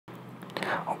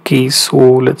Okay, so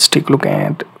let's take a look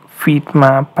at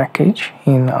Pheatmap package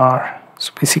in R.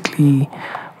 So basically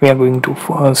we are going to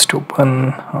first open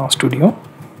our studio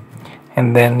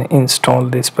and then install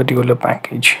this particular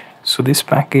package. So this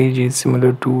package is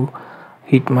similar to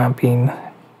Heatmap in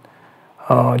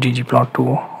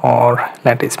ggplot2 or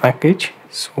lattice package.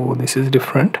 So this is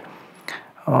different.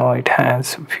 It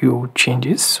has a few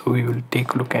changes, so we will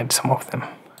take a look at some of them.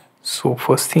 So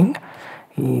first thing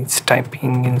is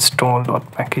typing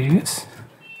install.packages,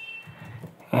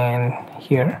 and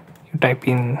here you type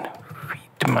in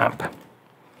Heatmap.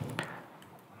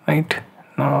 Right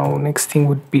now, next thing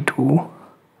would be to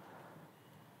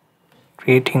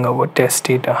creating our test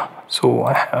data. So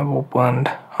I have opened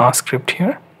our script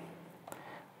here.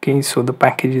 Okay, so the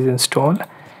package is installed,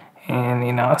 and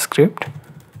in our script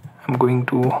I'm going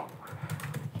to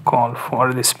call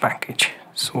for this package,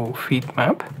 so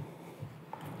Heatmap.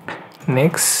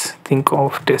 Next, think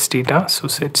of test data, so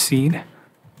set seed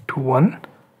to 1,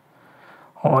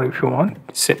 or if you want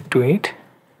set to 8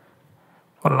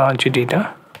 for larger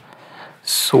data.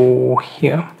 So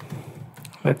here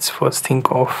let's first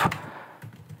think of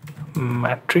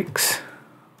matrix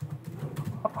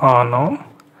norm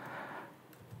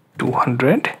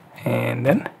 200 and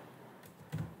then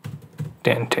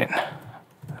 1010.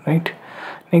 Right,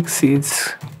 next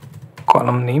is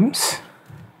column names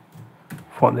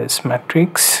for this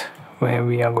matrix, where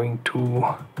we are going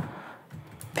to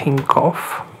think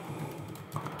of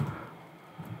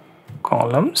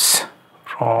columns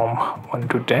from 1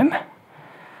 to 10,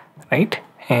 right,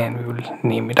 and we will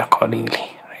name it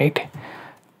accordingly. Right,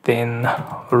 then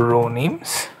row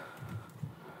names,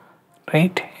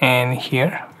 right, and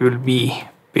here we will be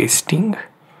pasting,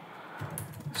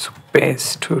 so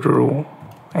paste row,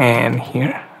 and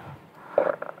here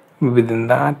within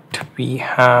that we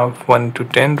have 1 to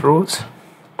 10 rows,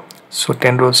 so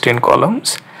 10 rows 10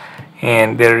 columns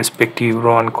and their respective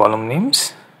row and column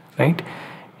names. Right,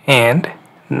 and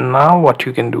now what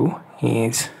you can do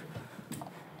is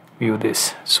view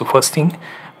this. So first thing,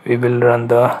 we will run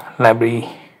the library,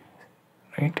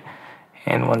 right,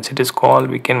 and once it is called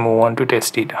we can move on to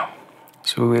test data.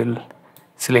 So we will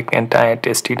select entire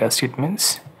test data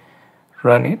statements,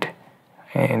 run it,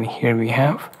 and here we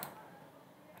have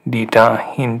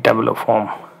data in tabular form.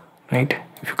 Right,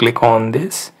 if you click on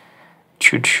this, it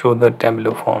should show the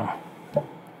tabular form.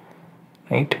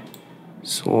 Right,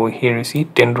 so here you see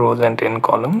 10 rows and 10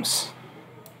 columns,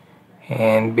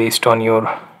 and based on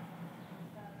your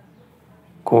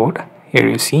code, here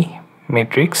you see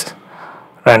matrix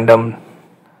random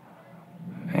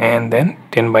and then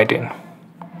 10 by 10.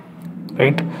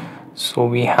 Right, so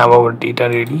we have our data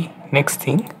ready. Next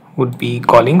thing would be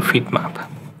calling Pheatmap.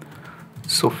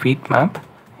 So Pheatmap,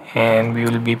 and we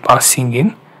will be passing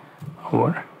in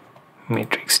our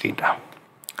matrix data.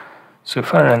 So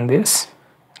if I run this,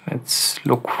 let's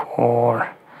look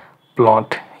for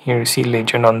plot. Here you see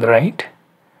legend on the right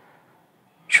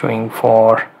showing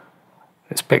for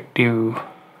respective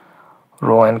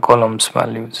row and columns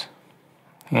values,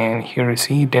 and here you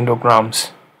see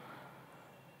dendrograms.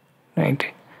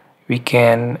 Right, we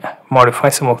can modify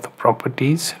some of the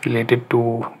properties related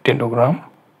to dendrogram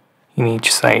in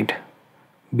each side,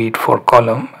 be it for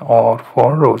column or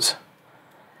for rows.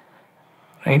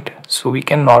 Right, so we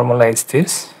can normalize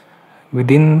this.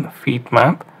 Within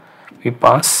Pheatmap we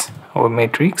pass our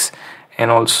matrix,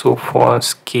 and also for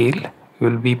scale we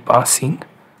will be passing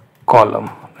column.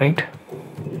 Right,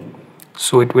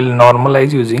 so it will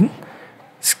normalize using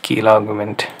scale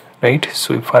argument. Right,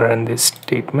 so if I run this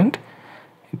statement,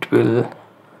 it will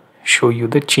show you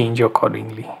the change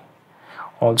accordingly.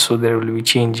 Also there will be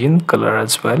change in color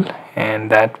as well, and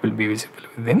that will be visible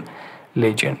within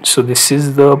legend. So this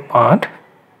is the part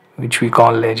which we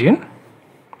call legend.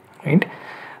 Right,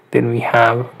 then we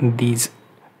have these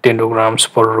dendrograms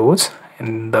for rows,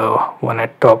 and the one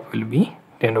at top will be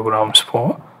dendrograms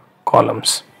for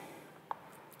columns.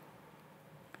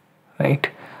 Right,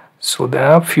 so there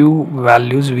are few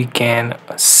values we can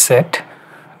set.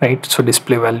 Right, so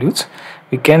display values,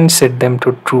 we can set them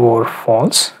to true or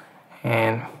false,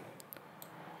 and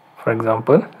for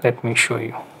example let me show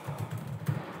you.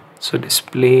 So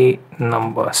display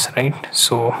numbers. Right,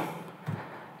 so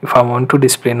if I want to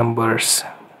display numbers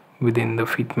within the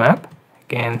Pheatmap, I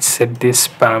can set this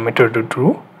parameter to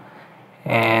true,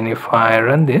 and if I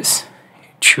run this,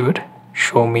 it should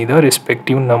show me the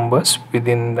respective numbers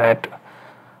within that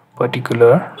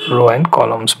particular row and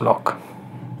columns block.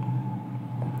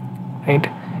 Right,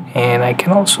 and I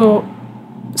can also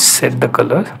set the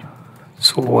color,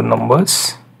 so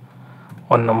numbers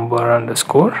on number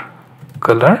underscore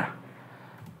color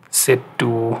set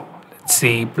to, let's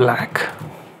say, black.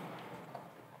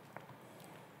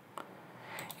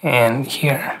 and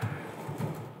here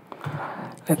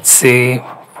let's say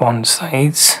font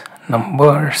size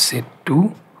number set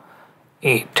to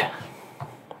 8.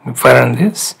 If I run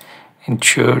this, it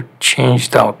should change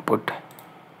the output,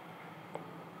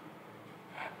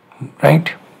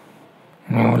 right?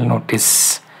 And you will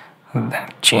notice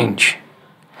that change,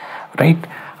 right?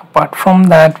 Apart from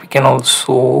that, we can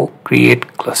also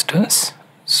create clusters.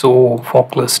 So for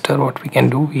cluster, what we can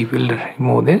do, we will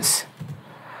remove this,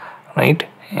 right?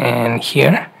 And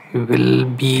here we will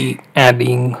be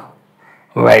adding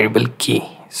variable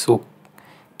k. So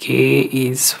k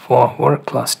is for our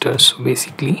cluster. So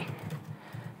basically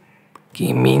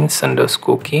k means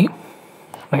underscore k,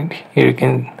 right? Here you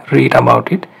can read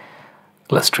about it.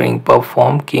 Clustering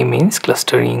perform, k means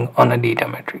clustering on a data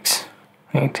matrix,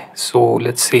 right? So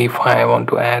let's say if I want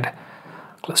to add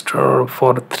cluster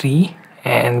for 3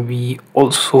 and we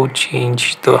also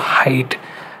change the height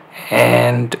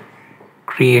and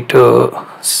create a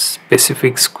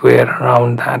specific square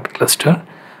around that cluster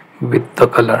with the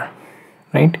color,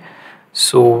 right?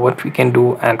 So what we can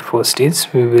do at first is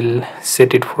we will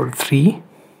set it for 3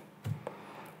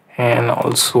 and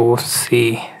also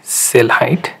say cell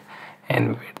height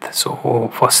and width. So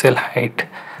for cell height,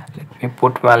 let me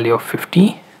put value of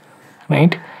 50,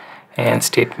 right? And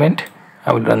statement,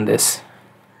 I will run this,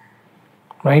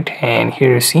 right? And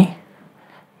here you see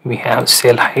we have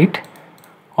cell height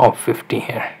of 50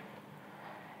 here,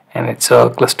 and it's a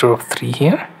cluster of 3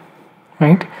 here,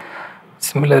 right?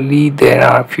 Similarly, there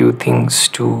are a few things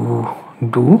to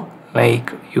do,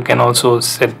 like you can also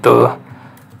set the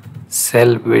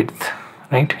cell width,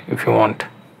 right, if you want.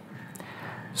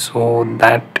 So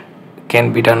that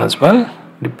can be done as well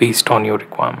based on your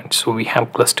requirements. So we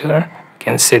have cluster,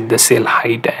 can set the cell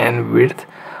height and width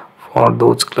for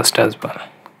those clusters as well.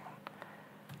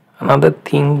 Another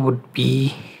thing would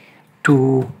be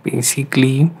to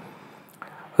basically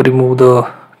remove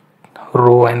the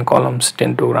row and columns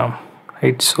dendrogram,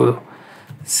 right? So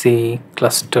say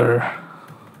cluster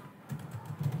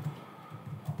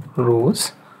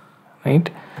rows, right?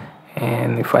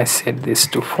 And if I set this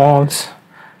to false,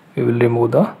 we will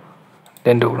remove the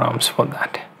dendrograms for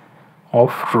that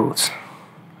of rows,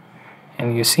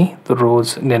 and you see the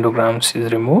rows dendrograms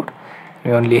is removed.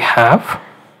 We only have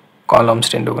columns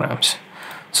dendrograms.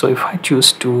 So if I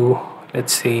choose to,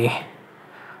 let's say,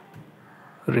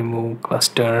 remove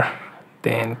cluster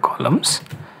then columns,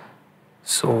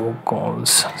 so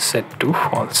calls set to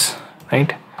false,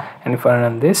 right? And if I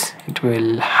run this, it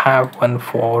will have one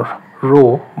for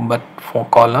row, but for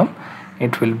column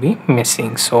it will be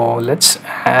missing. So let's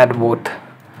add both.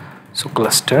 So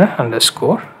cluster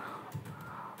underscore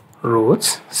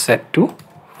rows set to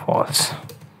false.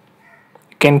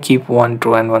 You can keep one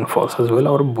true and one false as well,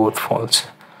 or both false.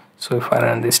 So if I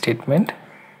run this statement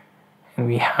and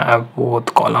we have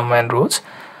both column and rows,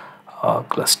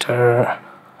 cluster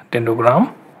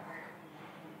dendrogram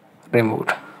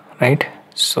removed, right?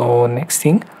 So next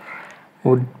thing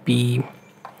would be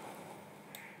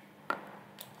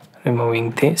removing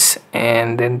this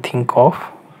and then think of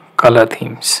color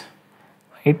themes,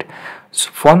 right?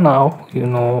 So for now, you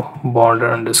know,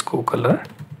 border underscore color,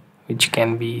 which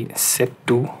can be set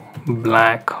to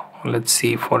black, or let's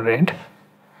see for red.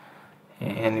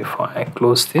 And if I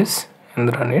close this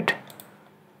and run it,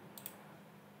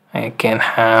 I can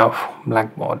have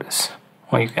black borders,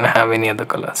 or you can have any other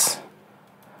colors,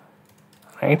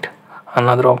 right?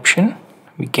 Another option,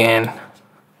 we can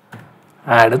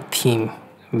add a theme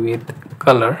with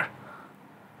color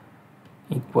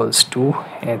equals to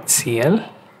HCL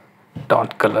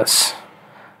dot colors,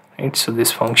 right? So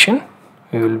this function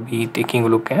we will be taking a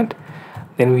look at.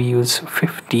 Then we use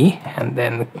 50 and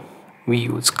then we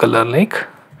use color like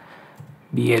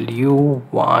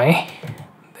BLUY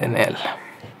then L.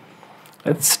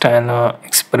 Let's try and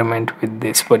experiment with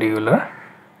this particular.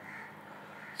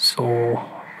 So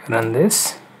run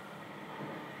this.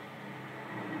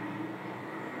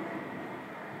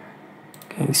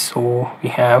 Okay, so we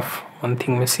have one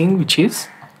thing missing, which is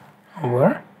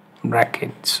our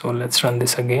bracket. So let's run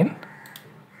this again.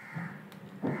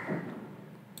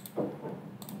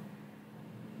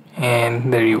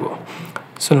 And there you go.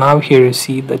 So now here you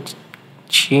see the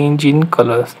change in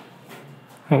color,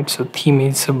 right? So theme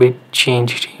is a bit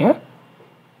changed here,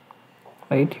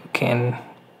 right? You can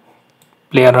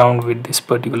play around with this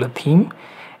particular theme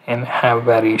and have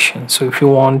variation. So if you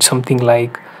want something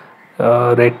like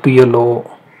red to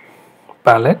yellow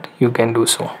palette, you can do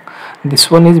so.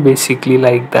 This one is basically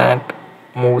like that,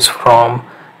 moves from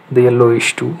the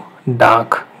yellowish to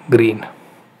dark green,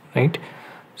 right?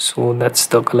 So that's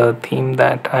the color theme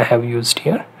that I have used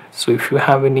here. So if you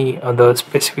have any other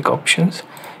specific options,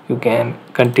 you can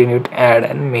continue to add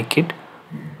and make it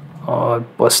a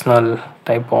personal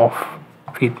type of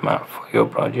feed map for your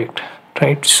project,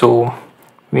 right? So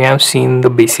we have seen the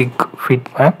basic feed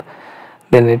map,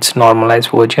 then its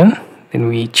normalized version, then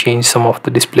we change some of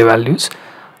the display values,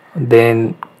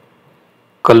 then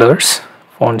colors,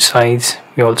 font size,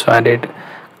 we also added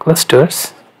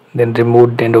clusters, then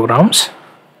removed dendrograms,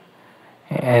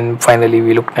 and finally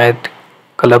we looked at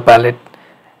color palette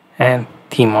and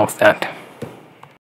theme of that.